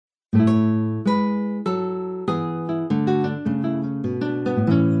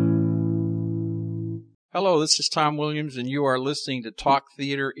Hello, this is Tom Williams, and you are listening to Talk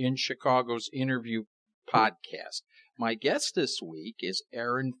Theater in Chicago's Interview Podcast. My guest this week is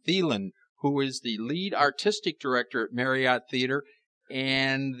Aaron Thielen, who is the lead artistic director at Marriott Theater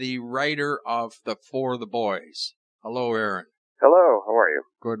and the writer of For the Boys. Hello, Aaron. Hello, how are you?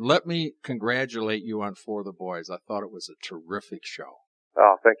 Good. Let me congratulate you on For the Boys. I thought it was a terrific show.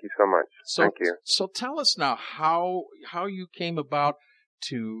 Oh, thank you so much. Thank you. So tell us now how you came about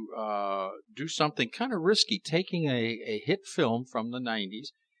to do something kind of risky, taking a hit film from the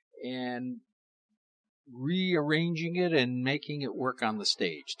 90s and rearranging it and making it work on the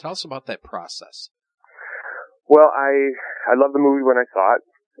stage. Tell us about that process. Well, I loved the movie when I saw it,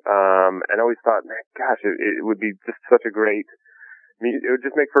 and I always thought, man, gosh, it would be just such a great, it would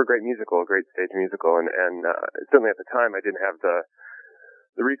just make for a great musical, a great stage musical, and certainly at the time I didn't have the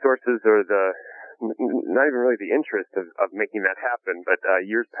resources or not even really the interest of making that happen, but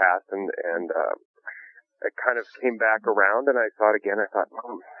years passed and I kind of came back around and I saw it again. I thought,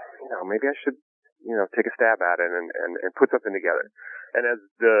 well, maybe I should, take a stab at it and put something together. And as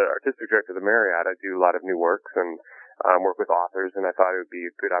the artistic director of the Marriott, I do a lot of new works and work with authors, and I thought it would be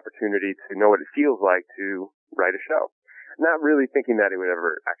a good opportunity to know what it feels like to write a show. Not really thinking that it would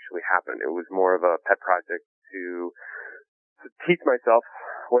ever actually happen. It was more of a pet project to teach myself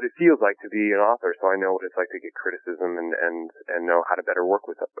what it feels like to be an author, so I know what it's like to get criticism and know how to better work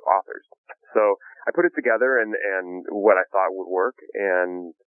with authors. So I put it together and what I thought would work,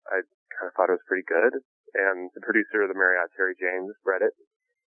 and I kind of thought it was pretty good. And the producer of the Marriott, Terry James, read it,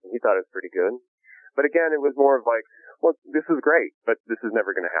 and he thought it was pretty good. But again, it was more of like, well, this is great, but this is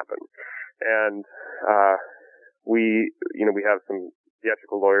never going to happen. And we have some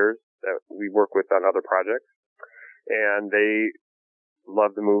theatrical lawyers that we work with on other projects, and they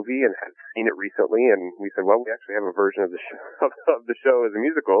loved the movie and had seen it recently, and we said, well, we actually have a version of the show as a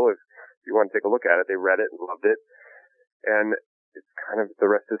musical. If you want to take a look at it, they read it and loved it, and it's kind of the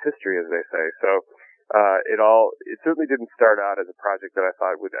rest is history, as they say. So it certainly didn't start out as a project that I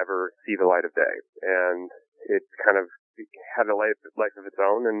thought would ever see the light of day, and it kind of had a life of its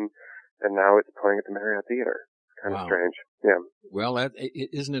own, and now it's playing at the Marriott Theater. It's kind of strange. Yeah. Well,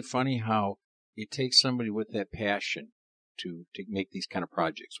 isn't it funny how it takes somebody with that passion to make these kind of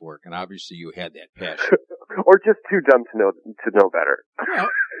projects work, and obviously you had that passion. Or just too dumb to know better. Well,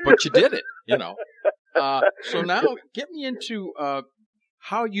 but you did it, So now get me into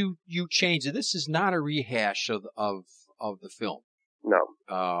how you changed it. This is not a rehash of the film.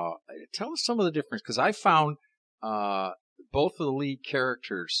 No. Tell us some of the difference, because I found both of the lead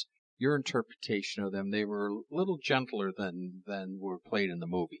characters, your interpretation of them, they were a little gentler than were played in the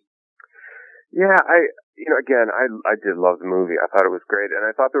movie. Yeah, I did love the movie. I thought it was great, and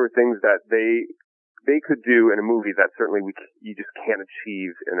I thought there were things that they could do in a movie that certainly you just can't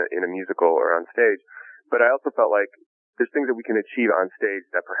achieve in a musical or on stage. But I also felt like there's things that we can achieve on stage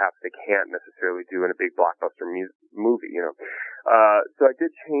that perhaps they can't necessarily do in a big blockbuster movie. So I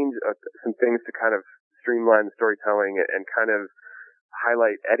did change some things to kind of streamline the storytelling and kind of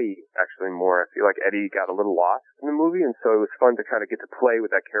highlight Eddie actually more. I feel like Eddie got a little lost in the movie, and so it was fun to kind of get to play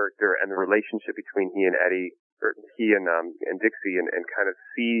with that character and the relationship between he and Eddie, or he and Dixie, and kind of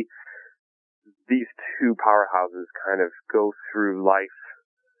see these two powerhouses kind of go through life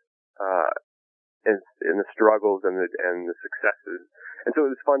in the struggles and the successes. And so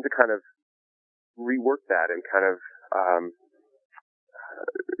it was fun to kind of rework that and kind of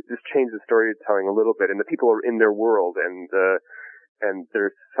just change the storytelling a little bit, and the people are in their world, and their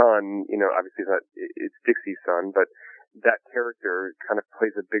son, obviously it's Dixie's son, but that character kind of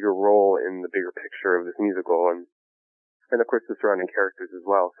plays a bigger role in the bigger picture of this musical, and of course the surrounding characters as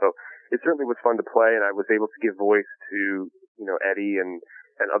well. So it certainly was fun to play, and I was able to give voice to, Eddie and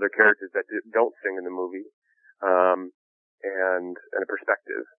other characters that don't sing in the movie, and a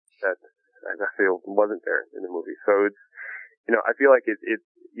perspective that I feel wasn't there in the movie. So it's, I feel like it's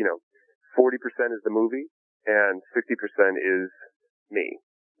 40% is the movie and 60% is me.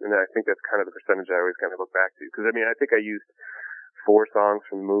 And I think that's kind of the percentage I always kind of look back to. Because, I think I used 4 songs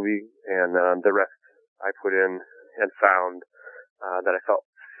from the movie, and the rest I put in and found that I felt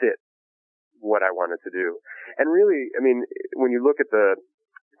fit what I wanted to do. And really, when you look at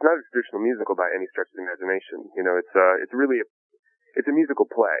it's not a traditional musical by any stretch of the imagination. It's really it's a musical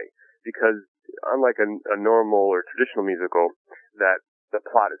play, because unlike a normal or traditional musical that the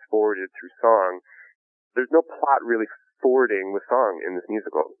plot is forwarded through song, there's no plot really forwarding with song in this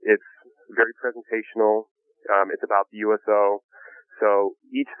musical. It's very presentational. It's about the USO. So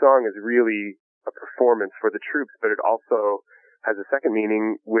each song is really a performance for the troops, but it also has a second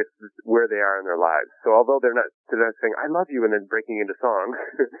meaning with where they are in their lives. So although they're not saying, I love you, and then breaking into song,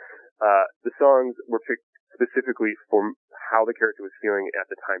 The songs were picked specifically for how the character was feeling at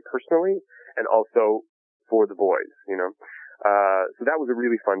the time personally, and also for the boys, you know. So that was a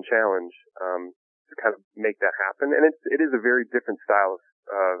really fun challenge, to kind of make that happen. And it is a very different style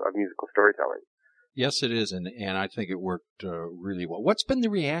of musical storytelling. Yes, it is, and I think it worked really well. What's been the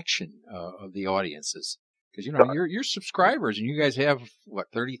reaction of the audiences? Because you know your subscribers, and you guys have what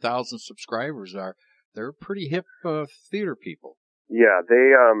 30,000 subscribers. They're pretty hip theater people. Yeah,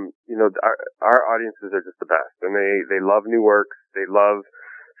 they you know our audiences are just the best, and they love new works. They love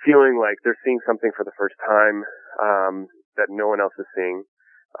feeling like they're seeing something for the first time that no one else is seeing.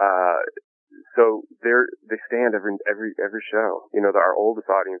 So they stand every show. You know, our oldest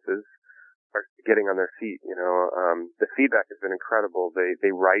audiences are getting on their feet. You know, the feedback has been incredible.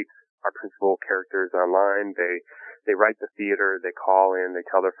 They write our principal characters online. They write the theater. They call in. They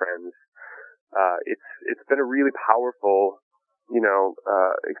tell their friends. It's been a really powerful, you know,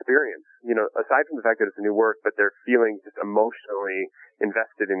 experience. You know, aside from the fact that it's a new work, but they're feeling just emotionally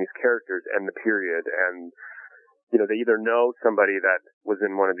invested in these characters and the period. And you know, they either know somebody that was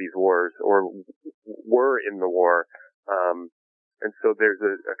in one of these wars or were in the war. And so there's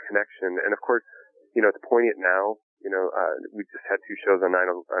a connection. And of course, you know, it's poignant now. You know, we just had 2 shows on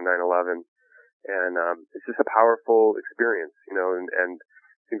 9/11, and it's just a powerful experience. You know, and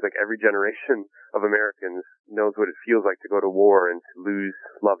it seems like every generation of Americans knows what it feels like to go to war and to lose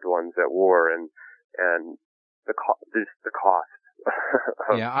loved ones at war, and the cost.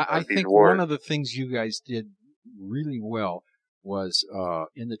 I think wars. One of the things you guys did really well was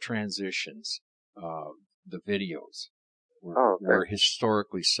in the transitions, the videos were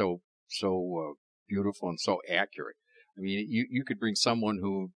historically so beautiful and so accurate. I mean, you could bring someone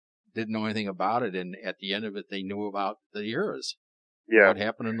who didn't know anything about it, and at the end of it, they knew about the eras. Yeah. What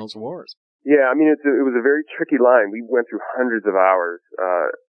happened in those wars. Yeah, I mean, it was a very tricky line. We went through hundreds of hours.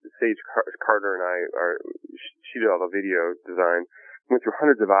 Sage Carter and she did all the video design. We went through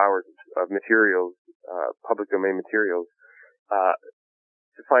hundreds of hours of materials, public domain materials,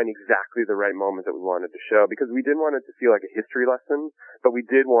 to find exactly the right moment that we wanted to show, because we didn't want it to feel like a history lesson, but we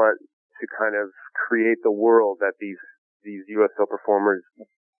did want to kind of create the world that these USO performers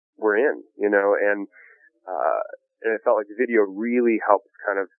were in, you know, and it felt like the video really helped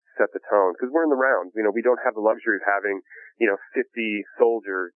kind of set the tone, because we're in the rounds, you know, we don't have the luxury of having, you know, 50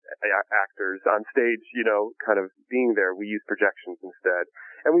 soldier actors on stage, you know, kind of being there. We use projections instead.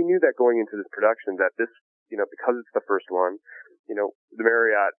 And we knew that going into this production that this, you know, because it's the first one, you know, the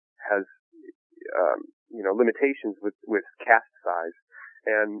Marriott has, you know, limitations with cast size.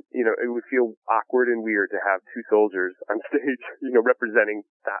 And, you know, it would feel awkward and weird to have 2 soldiers on stage, you know, representing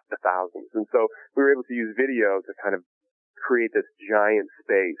the thousands. And so we were able to use video to kind of create this giant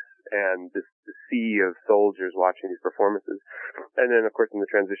space and this sea of soldiers watching these performances. And then, of course, in the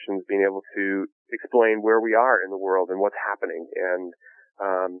transitions, being able to explain where we are in the world and what's happening. And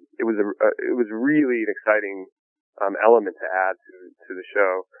it was really an exciting element to add to the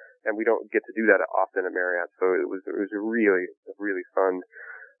show. And we don't get to do that often at Marriott, so it was a really fun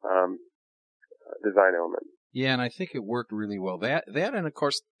design element. Yeah, and I think it worked really well. That and of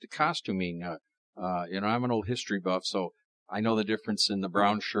course the costuming. You know, I'm an old history buff, so I know the difference in the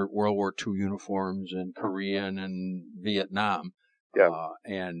brown shirt World War II uniforms and Korean and Vietnam. Yeah.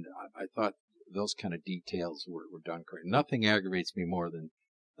 And I thought those kind of details were done great. Nothing aggravates me more than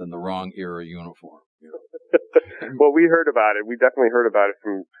the wrong era uniform. You know? Well, we heard about it. We definitely heard about it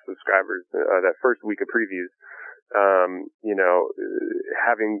from subscribers that first week of previews. You know,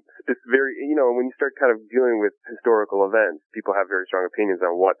 having this very, you know, when you start kind of dealing with historical events, people have very strong opinions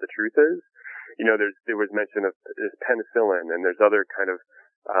on what the truth is. You know, there was mention of penicillin, and there's other kind of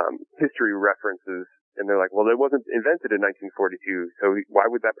history references, and they're like, well, it wasn't invented in 1942, so why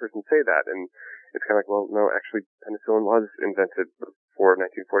would that person say that? And it's kind of like, well, no, actually, penicillin was invented before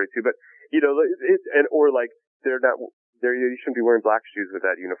 1942, but you know, or like you shouldn't be wearing black shoes with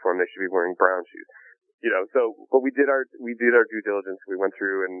that uniform; they should be wearing brown shoes. You know, so, but we did our due diligence. We went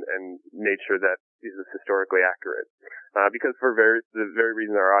through and made sure that this is historically accurate. Because for the very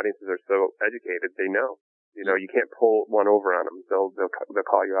reason our audiences are so educated, they know. You know, you can't pull one over on them. They'll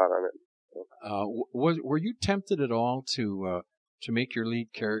call you out on it. Were you tempted at all to make your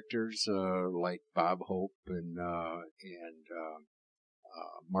lead characters, like Bob Hope and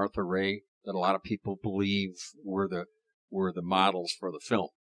Martha Raye, that a lot of people believe were the models for the film?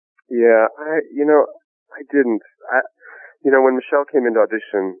 Yeah, I didn't. You know, when Michelle came into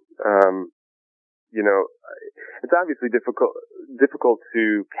audition, you know, it's obviously difficult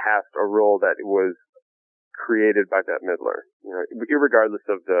to cast a role that was created by Bette Midler, you know, irregardless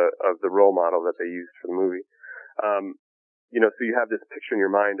of the role model that they used for the movie. You know, so you have this picture in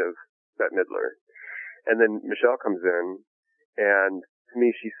your mind of Bette Midler. And then Michelle comes in, and to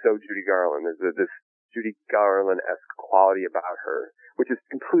me, she's so Judy Garland. There's this Judy Garland-esque quality about her, which is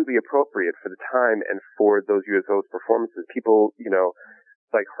completely appropriate for the time and for those USO's performances. People,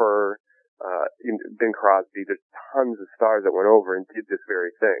 like her, Bing Crosby, there's tons of stars that went over and did this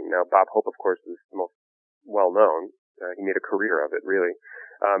very thing. Now, Bob Hope, of course, is the most well-known. He made a career of it, really,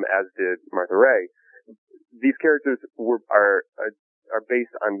 as did Martha Raye. These characters are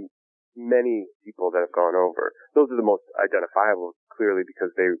based on many people that have gone over. Those are the most identifiable, clearly, because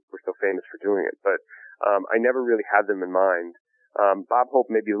they were so famous for doing it. But I never really had them in mind. Bob Hope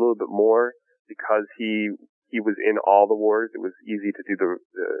maybe a little bit more because he was in all the wars. It was easy to do the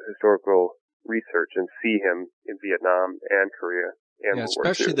historical research and see him in Vietnam and Korea and World War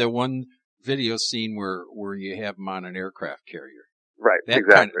II. Especially the one video scene where you have him on an aircraft carrier. Right,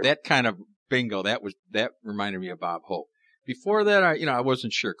 exactly. That kind of bingo. That reminded me of Bob Hope. Before that, I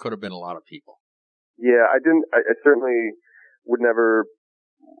wasn't sure. Could have been a lot of people. Yeah, I certainly would never,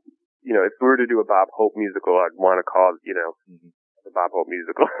 if we were to do a Bob Hope musical, I'd want to call it, the Bob Hope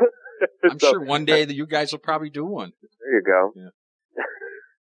musical. I'm sure one day that you guys will probably do one. There you go. Yeah.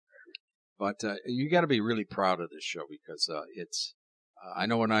 But you got to be really proud of this show because it's. I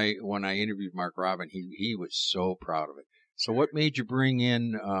know when I interviewed Mark Robin, he was so proud of it. So what made you bring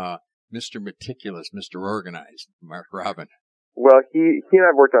in Mr. Meticulous, Mr. Organized, Mark Robin? Well, he and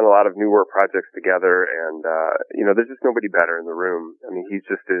I've worked on a lot of newer projects together, and there's just nobody better in the room. I mean, he's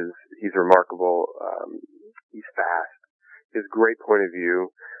remarkable. He's fast. He has a great point of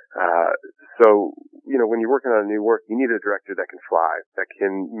view. So when you're working on a new work, you need a director that can fly, that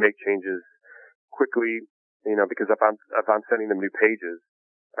can make changes quickly. Because if I'm sending them new pages,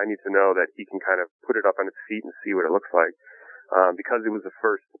 I need to know that he can kind of put it up on its feet and see what it looks like. Because it was the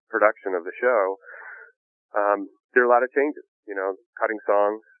first production of the show, there are a lot of changes. Cutting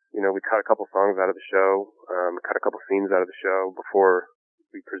songs. We cut a couple songs out of the show, cut a couple scenes out of the show before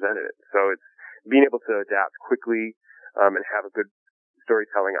we presented it. So it's being able to adapt quickly and have a good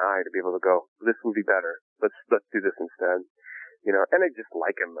storytelling eye to be able to go, this would be better. Let's do this instead. And I just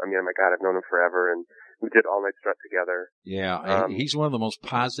like him. I mean, oh my God, I've known him forever, and we did All Night Strut together. Yeah, he's one of the most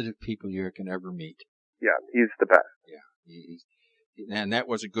positive people you can ever meet. Yeah, he's the best. Yeah, and that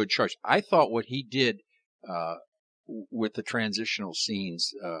was a good choice. I thought what he did with the transitional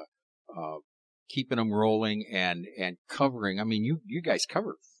scenes, keeping them rolling and covering. I mean, you guys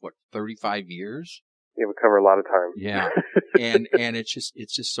covered 35 years. Yeah, we cover a lot of time. Yeah, and it's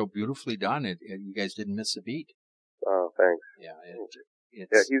just so beautifully done, and you guys didn't miss a beat. Oh, thanks. Yeah, yeah,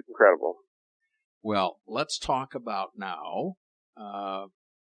 he's incredible. Well, let's talk about now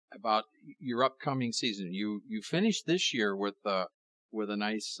about your upcoming season. You finished this year with a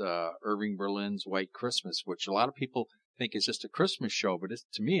nice Irving Berlin's White Christmas, which a lot of people think is just a Christmas show, but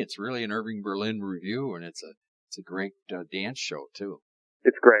to me, it's really an Irving Berlin review, and it's a great dance show too.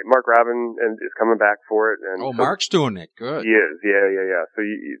 It's great. Mark Robin is coming back for it. And Mark's doing it. Good. He is. Yeah. So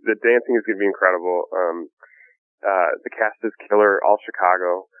the dancing is going to be incredible. The cast is killer, all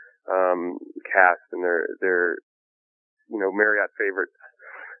Chicago cast, and they're Marriott favorites,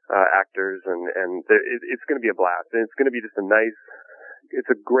 actors, and it's going to be a blast. And it's going to be just it's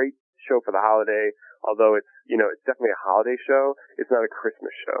a great show for the holiday, although it's definitely a holiday show. It's not a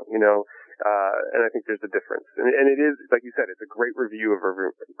Christmas show, and I think there's a difference. And it is, like you said, it's a great review of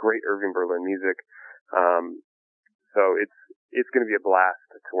great Irving Berlin music. So it's going to be a blast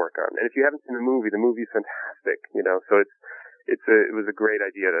to work on. And if you haven't seen the movie's fantastic, so it was a great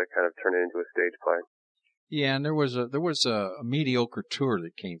idea to kind of turn it into a stage play. Yeah, and there was a mediocre tour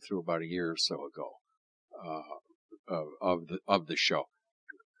that came through about a year or so ago, of the show.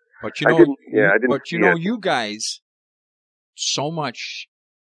 But you guys, so much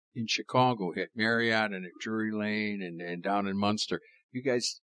in Chicago at Marriott and at Drury Lane and down in Munster, you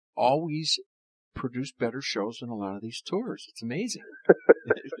guys always produce better shows than a lot of these tours. It's amazing.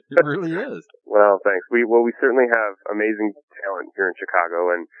 It really is. Well, thanks. We certainly have amazing talent here in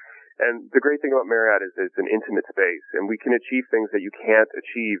Chicago, and the great thing about Marriott is it's an intimate space, and we can achieve things that you can't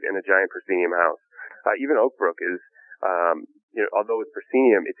achieve in a giant proscenium house. Even Oak Brook is, although it's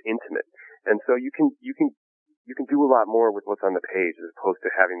proscenium, it's intimate, and so you can do a lot more with what's on the page as opposed to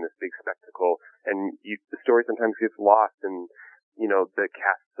having this big spectacle, and the story sometimes gets lost in the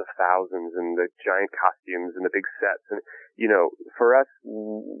casts of thousands and the giant costumes and the big sets. And, for us,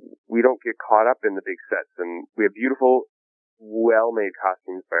 we don't get caught up in the big sets. And we have beautiful, well-made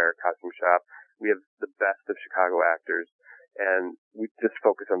costumes by our costume shop. We have the best of Chicago actors. And we just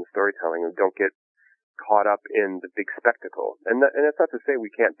focus on the storytelling and don't get caught up in the big spectacle. And that's not to say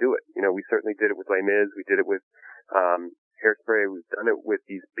we can't do it. We certainly did it with Les Mis. We did it with Hairspray, we've done it with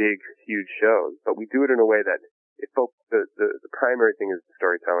these big, huge shows, but we do it in a way that the primary thing is the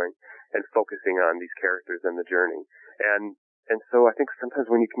storytelling and focusing on these characters and the journey. And so I think sometimes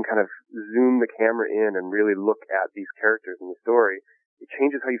when you can kind of zoom the camera in and really look at these characters in the story, it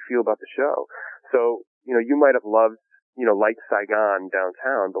changes how you feel about the show. So, you might have loved, Light Saigon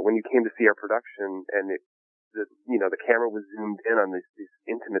downtown, but when you came to see our production and the camera was zoomed in on this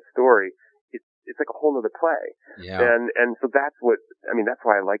intimate story, it's like a whole other play. Yeah. And so that's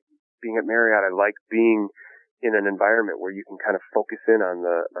why I like being at Marriott. I like being in an environment where you can kind of focus in on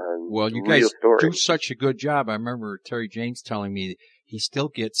you real guys story. do such a good job. I remember Terry James telling me he still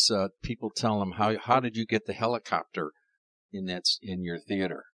gets people telling him, how did you get the helicopter in your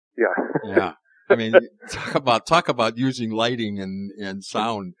theater? Yeah. Yeah. I mean, talk about using lighting and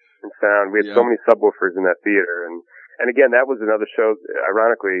sound. And sound. We had so many subwoofers in that theater, and again, that was another show.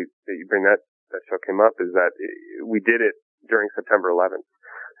 Ironically, that you bring that show came up, is that we did it during September 11th.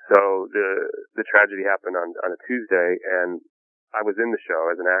 So the tragedy happened on a Tuesday, and I was in the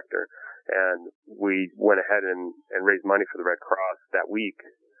show as an actor, and we went ahead and raised money for the Red Cross that week.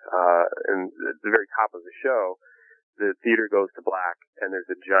 And at the very top of the show, the theater goes to black, and there's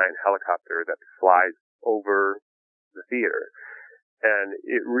a giant helicopter that flies over the theater. And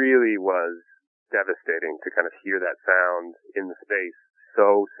it really was devastating to kind of hear that sound in the space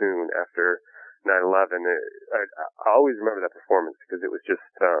so soon after 9/11. I always remember that performance because it was just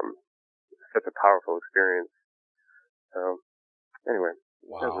such a powerful experience. Anyway,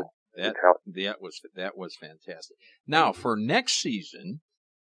 wow, that was fantastic. Now for next season,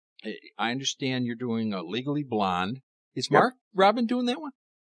 I understand you're doing Legally Blonde. Is Mark Robin doing that one?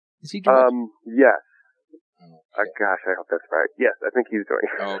 Is he doing? Yes. Okay. Gosh, I hope that's right. Yes, I think he's doing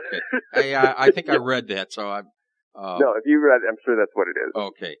it. Okay. I think I read that, so I'm... no, if you read, I'm sure that's what it is.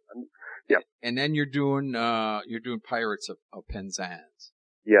 Okay. Yeah. And then you're doing Pirates of Penzance.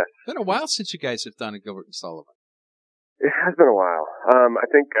 Yes. It's been a while since you guys have done a Gilbert and Sullivan. It has been a while. I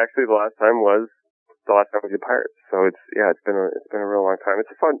think actually the last time we did Pirates. So it's been a real long time. It's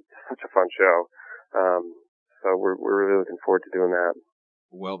such a fun show. So we're really looking forward to doing that.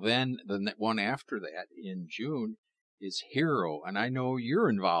 Well, then the one after that in June is Hero, and I know you're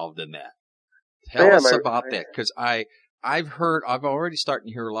involved in that. Tell us about that, because I've already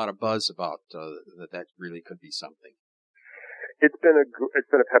starting to hear a lot of buzz about that really could be something. It's been a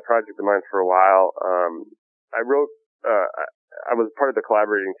pet project of mine for a while. I was part of the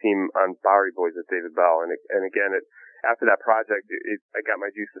collaborating team on Bowery Boys with David Bell, and again, after that project, I got my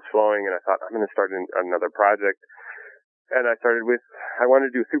juices flowing, and I thought I'm going to start another project. And I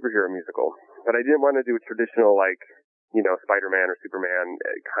wanted to do a superhero musical, but I didn't want to do a traditional, Spider-Man or Superman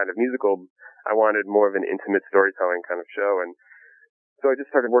kind of musical. I wanted more of an intimate storytelling kind of show. And so I just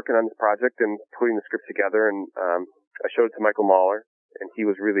started working on this project and putting the script together. And I showed it to Michael Mahler, and he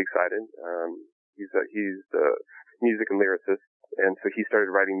was really excited. He's the music and lyricist, and so he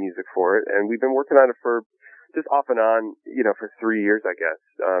started writing music for it. And we've been working on it for just off and on, for 3 years, I guess.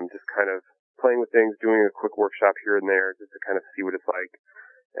 Just kind of playing with things, doing a quick workshop here and there, just to kind of see what it's like,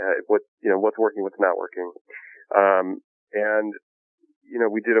 what's working, what's not working. And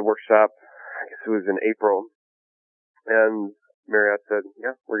we did a workshop, I guess it was in April, and Marriott said,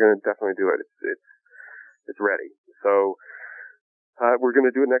 yeah, we're going to definitely do it. It's ready. So, we're going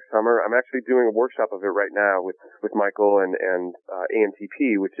to do it next summer. I'm actually doing a workshop of it right now with Michael and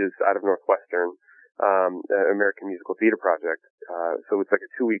AMTP, which is out of Northwestern, American Musical Theater Project. So it's like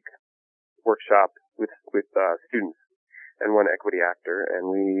a 2-week workshop with students and one equity actor, and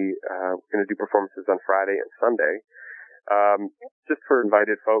we're going to do performances on Friday and Sunday, just for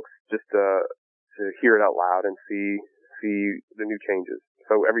invited folks, just to hear it out loud and see the new changes.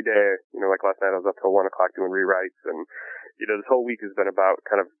 So every day, like last night, I was up till 1 o'clock doing rewrites, and this whole week has been about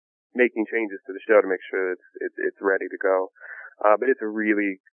kind of making changes to the show to make sure it's ready to go. But it's a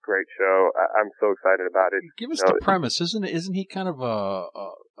really great show. I'm so excited about it. Give us the premise. Isn't he kind of a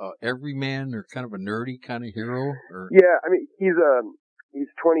everyman or kind of a nerdy kind of hero? Or? Yeah, I mean, he's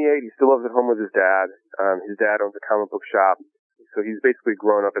 28. He still lives at home with his dad. His dad owns a comic book shop. So he's basically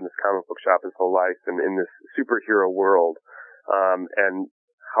grown up in this comic book shop his whole life and in this superhero world. And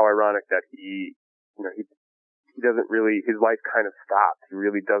how ironic that he doesn't really, his life kind of stopped. He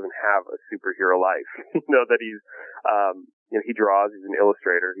really doesn't have a superhero life. That he's, he draws, he's an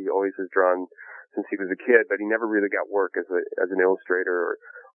illustrator. He always has drawn since he was a kid, but he never really got work as an illustrator, or,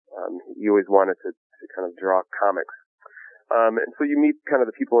 he always wanted to kind of draw comics. And so you meet kind of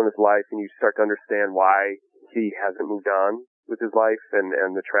the people in his life, and you start to understand why he hasn't moved on with his life,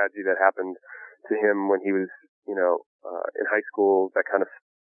 and the tragedy that happened to him when he was, in high school, that kind of,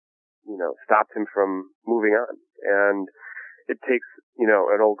 stopped him from moving on. And it takes, you know,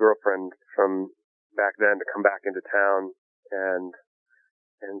 an old girlfriend from back then to come back into town, and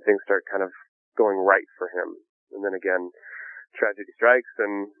things start kind of going right for him. And then again, tragedy strikes,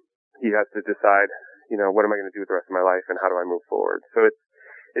 and he has to decide, you know, what am I going to do with the rest of my life, and how do I move forward? So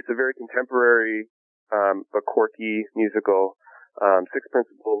it's a very contemporary, but quirky musical, 6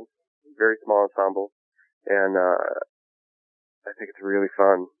 principals, very small ensemble, and I think it's really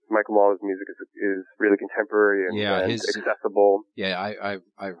fun. Michael Mahler's music is really contemporary and accessible. Yeah,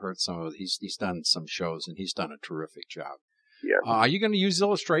 I've heard some of it. He's done some shows, and he's done a terrific job. Yeah. Are you going to use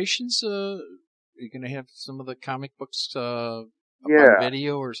illustrations? Are you going to have some of the comic books on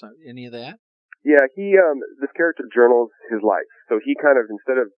video or any of that? Yeah, this character journals his life. So he kind of,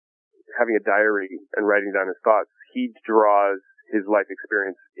 instead of having a diary and writing down his thoughts, he draws his life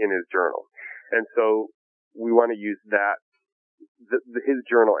experience in his journal. And so we want to use that, his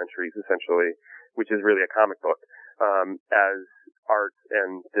journal entries, essentially, which is really a comic book, as art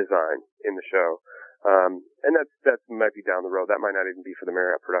and design in the show. And that might be down the road. That might not even be for the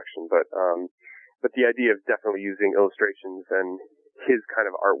Marriott production, but the idea of definitely using illustrations and his kind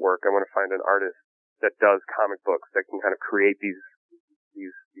of artwork. I want to find an artist that does comic books that can kind of create these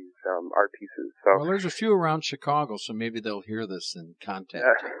art pieces. So, well, there's a few around Chicago, so maybe they'll hear this and contact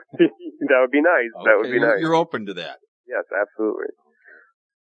you. That would be nice. Okay, that would be nice. You're open to that. Yes, absolutely.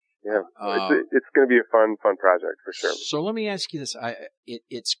 Yeah, it's going to be a fun project for sure. So let me ask you this: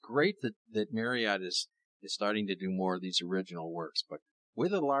 it's great that Marriott is starting to do more of these original works, but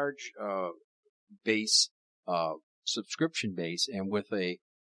with a large base, subscription base, and with a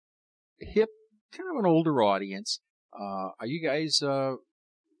hip, kind of an older audience, are you guys?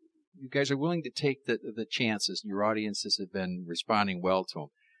 You guys are willing to take the chances. Your audiences have been responding well to them.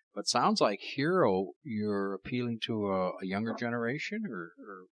 But sounds like Hero, you're appealing to a younger generation, or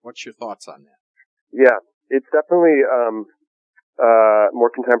what's your thoughts on that? Yeah, it's definitely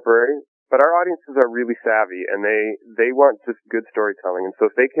more contemporary, but our audiences are really savvy, and they want just good storytelling. And so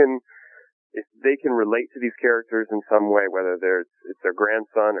if they can relate to these characters in some way, whether it's their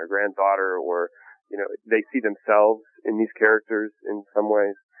grandson or granddaughter, or you know they see themselves in these characters in some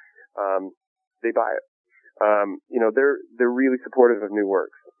ways, they buy it. You know, they're really supportive of new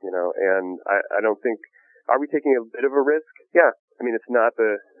works, you know, and I don't think, are we taking a bit of a risk? Yeah. I mean, it's not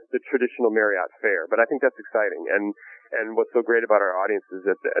the traditional Marriott fare, but I think that's exciting. And what's so great about our audience is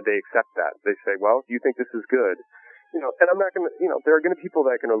that they accept that. They say, well, do you think this is good? You know, and I'm not going to, you know, there are going to be people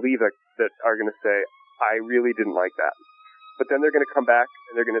that are going to leave that are going to say, I really didn't like that. But then they're going to come back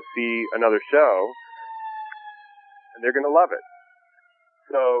and they're going to see another show and they're going to love it.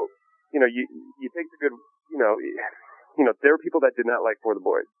 So, you know, you take the good, you know, there were people that did not like For the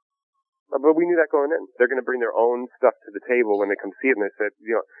Boys. But we knew that going in. They're going to bring their own stuff to the table when they come see it, and they said,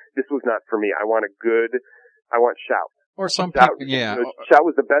 you know, this was not for me. I want Shout. Or some Shout, people, yeah. You know, Shout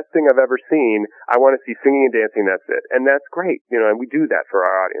was the best thing I've ever seen. I want to see singing and dancing, that's it. And that's great, you know, and we do that for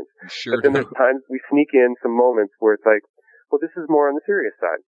our audience. Sure but then there's times we sneak in some moments where it's like, well, this is more on the serious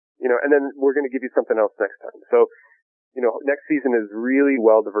side, you know, and then we're going to give you something else next time. So, you know, next season is really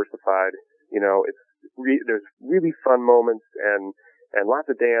well diversified. You know, there's really fun moments and lots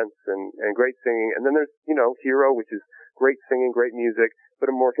of dance and great singing. And then there's, you know, Hero, which is great singing, great music, but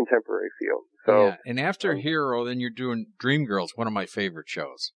a more contemporary feel. So, yeah. And after Hero, then you're doing Dreamgirls, one of my favorite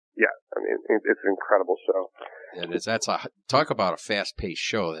shows. Yeah. I mean, it's an incredible show. It is. Talk about a fast-paced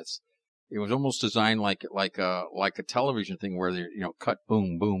show. It was almost designed like a television thing where they, you know, cut,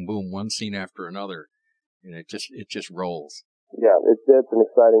 boom, boom, boom, one scene after another. And it just rolls. Yeah, it's an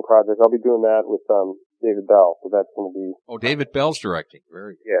exciting project. I'll be doing that with David Bell, so that's going to be. Oh, David Bell's directing.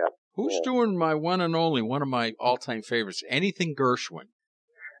 Very good. Yeah. Who's doing my one and only, one of my all-time favorites? Anything Gershwin.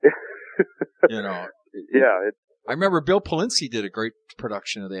 You know. I remember Bill Polinsky did a great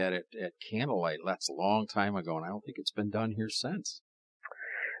production of that at Candlelight. That's a long time ago, and I don't think it's been done here since.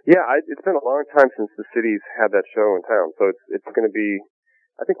 Yeah, it's been a long time since the city's had that show in town, so it's going to be.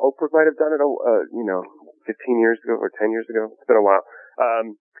 I think Oprah might have done it, 15 years ago or 10 years ago. It's been a while.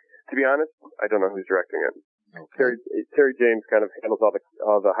 To be honest, I don't know who's directing it. Okay. Terry James kind of handles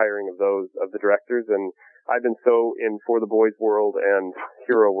all the hiring of the directors, and I've been so in For the Boys world and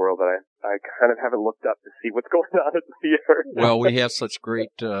Hero world that I kind of haven't looked up to see what's going on at the theater. Well, we have such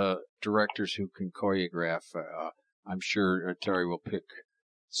great directors who can choreograph. I'm sure Terry will pick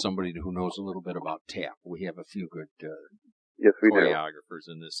somebody who knows a little bit about tap. We have a few good yes, we choreographers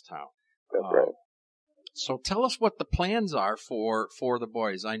in this town. That's right. So tell us what the plans are for the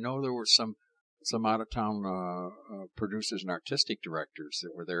boys. I know there were some out of town producers and artistic directors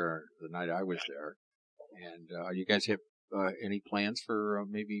that were there the night I was there. And you guys have any plans for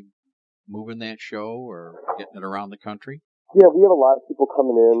maybe moving that show or getting it around the country? Yeah, we have a lot of people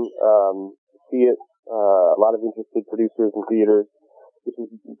coming in, see it, a lot of interested producers and theaters, which has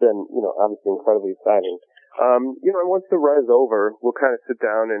been, obviously incredibly exciting. And once the run is over, we'll kind of sit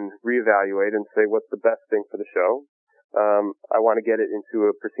down and reevaluate and say what's the best thing for the show. I want to get it into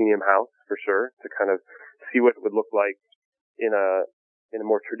a proscenium house for sure to kind of see what it would look like in a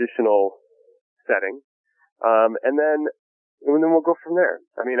more traditional setting. And then we'll go from there.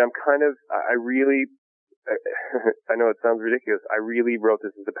 I mean, I know it sounds ridiculous. I really wrote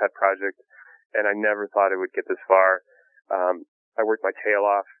this as a pet project, and I never thought it would get this far. I worked my tail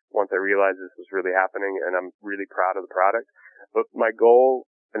off once I realized this was really happening, and I'm really proud of the product. But my goal,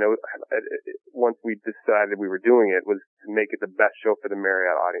 once we decided we were doing it, was to make it the best show for the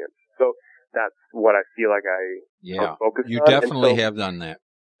Marriott audience. So that's what I feel like I'm focused on. You definitely have done that.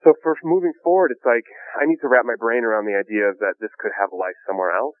 So for moving forward, it's like I need to wrap my brain around the idea of that this could have a life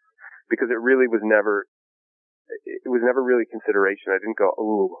somewhere else, because it really was never really consideration. I didn't go,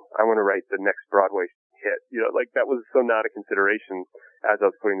 ooh, I want to write the next Broadway hit. That was so not a consideration as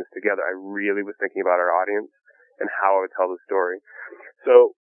I was putting this together. I really was thinking about our audience and how I would tell the story.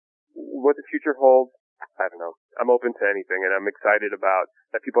 So what the future holds, I don't know. I'm open to anything, and I'm excited about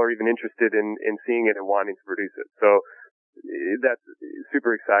that people are even interested in seeing it and wanting to produce it. So that's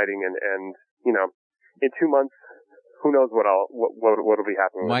super exciting, and in 2 months, who knows what'll be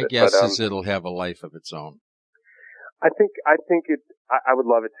happening with it. My guess is it'll have a life of its own. I think I would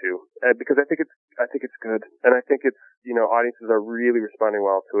love it too, because I think it's good, and I think it's, audiences are really responding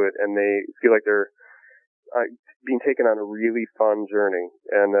well to it, and they feel like they're being taken on a really fun journey,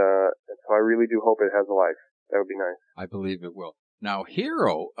 and so I really do hope it has a life. That would be nice. I believe it will. Now,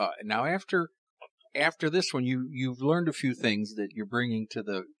 Hero. Now, after this one, you've learned a few things that you're bringing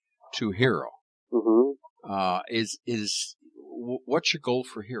to Hero. Mm-hmm. Is what's your goal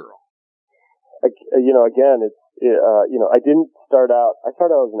for Hero? Again, it's I didn't start out. I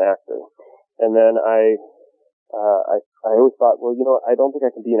started out as an actor, and then I always thought, well, I don't think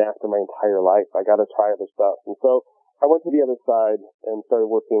I can be an actor my entire life. I got to try other stuff, and so I went to the other side and started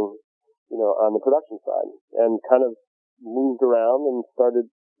working, on the production side, and kind of moved around and started,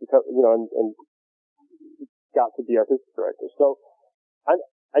 and got to be artistic director. So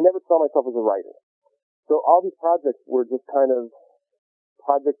I never saw myself as a writer. So all these projects were just kind of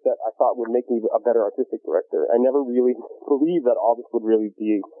projects that I thought would make me a better artistic director. I never really believed that all this would really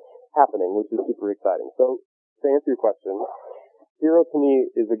be happening, which is super exciting. So to answer your question, Hero to me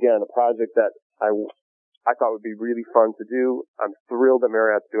is, again, a project that I thought would be really fun to do. I'm thrilled that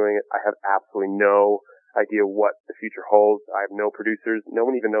Marriott's doing it. I have absolutely no idea what the future holds. I have no producers. No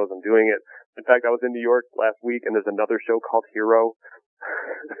one even knows I'm doing it. In fact, I was in New York last week, and there's another show called Hero,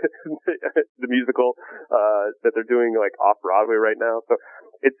 the musical, that they're doing off Broadway right now. So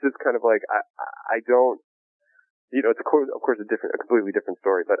it's just kind of like, I don't, it's of course a completely different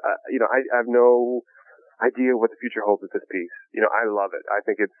story, but I have no idea what the future holds with this piece. I love it. I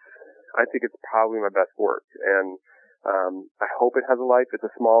think it's probably my best work, and I hope it has a life. It's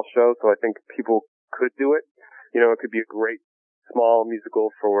a small show, so I think people could do it. It could be a great small musical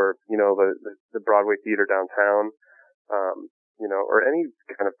for the Broadway theater downtown. Or any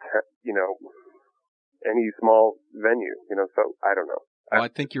kind of, any small venue, so I don't know. Well, I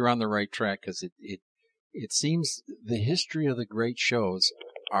think you're on the right track, because it seems the history of the great shows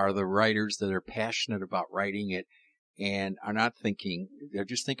are the writers that are passionate about writing it and are not thinking, they're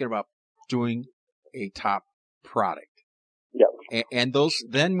just thinking about doing a top product. Yeah. And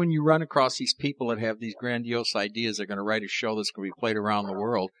then when you run across these people that have these grandiose ideas, they're going to write a show that's going to be played around the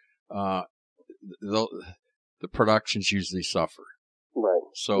world, the productions usually suffer. Right.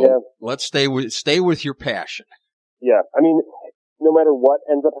 So let's stay with your passion. Yeah. I mean, no matter what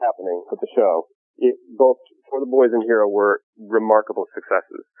ends up happening with the show, both For the Boys and Hero were remarkable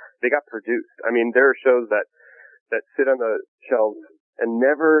successes. They got produced. I mean, there are shows that sit on the shelves and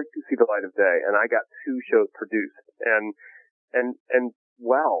never see the light of day, and I got 2 shows produced, and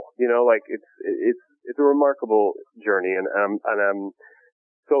it's a remarkable journey, and I'm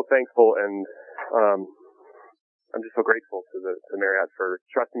so thankful, and I'm just so grateful to Marriott for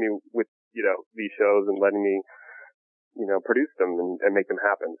trusting me with, these shows and letting me, produce them and make them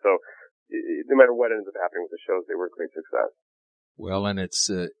happen. So no matter what ends up happening with the shows, they were a great success. Well, and it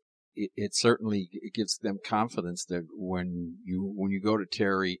certainly gives them confidence that when you go to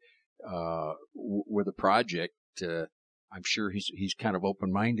Terry, with a project, I'm sure he's kind of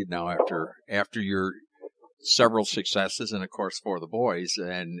open-minded now after your several successes, and of course For the Boys,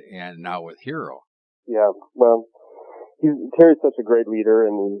 and now with Hero. Yeah, well, Terry's such a great leader,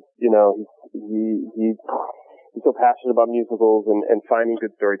 and he's so passionate about musicals and finding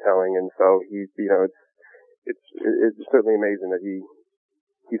good storytelling, and so it's certainly amazing that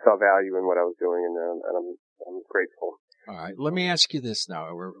he saw value in what I was doing, and I'm grateful. All right, let me ask you this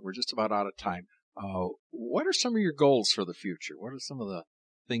now. We're just about out of time. What are some of your goals for the future? What are some of the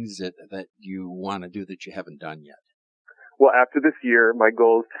things that you want to do that you haven't done yet? Well, after this year, my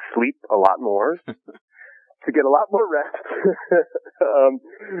goal is to sleep a lot more, to get a lot more rest.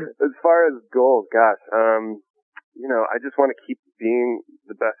 As far as goals, gosh, I just want to keep being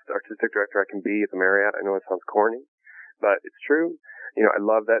the best artistic director I can be at the Marriott. I know it sounds corny, but it's true. I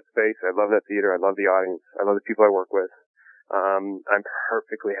love that space. I love that theater. I love the audience. I love the people I work with. I'm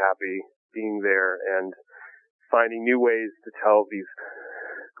perfectly happy being there and finding new ways to tell these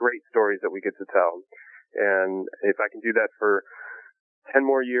great stories that we get to tell. And if I can do that for 10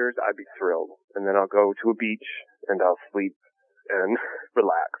 more years, I'd be thrilled. And then I'll go to a beach and I'll sleep and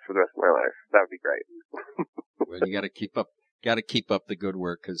relax for the rest of my life. That would be great. Well, you got to keep up the good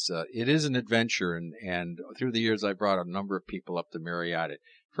work, because it is an adventure. And through the years, I brought a number of people up to Marriott.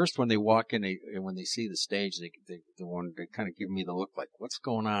 First, when they walk in, when they see the stage, they kind of give me the look like, what's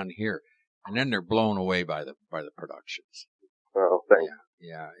going on here? And then they're blown away by the productions. Oh, thanks.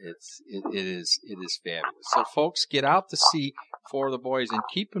 Yeah, it is fabulous. So, folks, get out to see For the Boys, and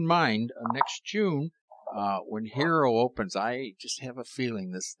keep in mind next June when Hero opens. I just have a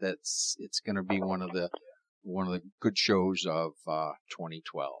feeling it's going to be one of the good shows of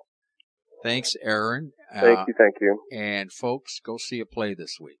 2012. Thanks, Aaron. Thank you. And folks, go see a play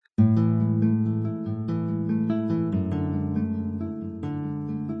this week.